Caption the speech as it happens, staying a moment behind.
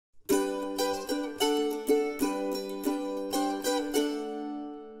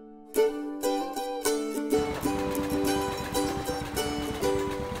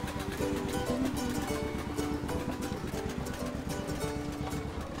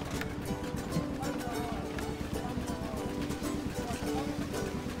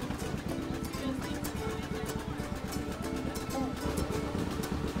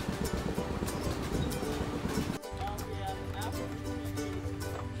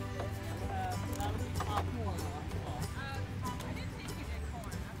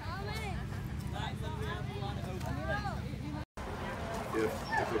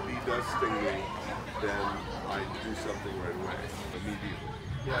sting me, then I do something right away, immediately.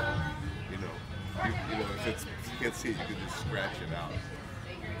 Yeah. You know, if you can't see it, you can just scratch it out.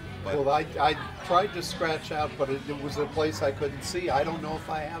 But, Well, I tried to scratch out, but it was a place I couldn't see. I don't know if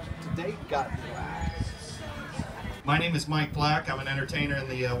I have to date gotten black. My name is Mike Black. I'm an entertainer in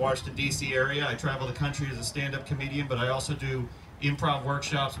the Washington, D.C. area. I travel the country as a stand-up comedian, but I also do improv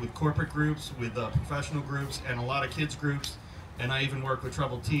workshops with corporate groups, with professional groups, and a lot of kids groups, and I even work with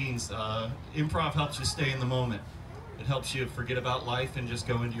troubled teens. Improv helps you stay in the moment. It helps you forget about life and just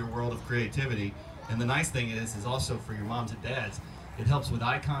go into your world of creativity. And the nice thing is also for your moms and dads, it helps with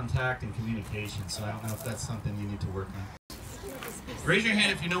eye contact and communication, so I don't know if that's something you need to work on. Raise your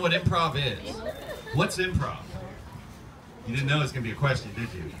hand if you know what improv is. What's improv? You didn't know it was going to be a question, did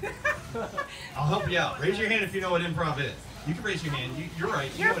you? I'll help you out. Raise your hand if you know what improv is. You can raise your hand. You're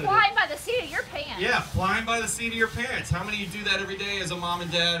right. You're flying by the seat of your pants. Yeah, flying by the seat of your pants. How many of you do that every day as a mom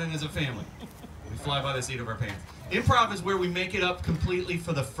and dad and as a family? We fly by the seat of our pants. Improv is where we make it up completely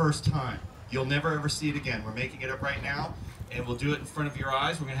for the first time. You'll never ever see it again. We're making it up right now, and we'll do it in front of your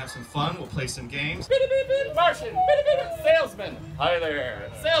eyes. We're going to have some fun. We'll play some games. Martian, salesman, hi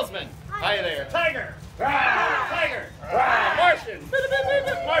there. Salesman, hi there. Tiger, Tiger, Martian,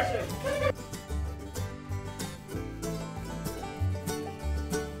 Martian.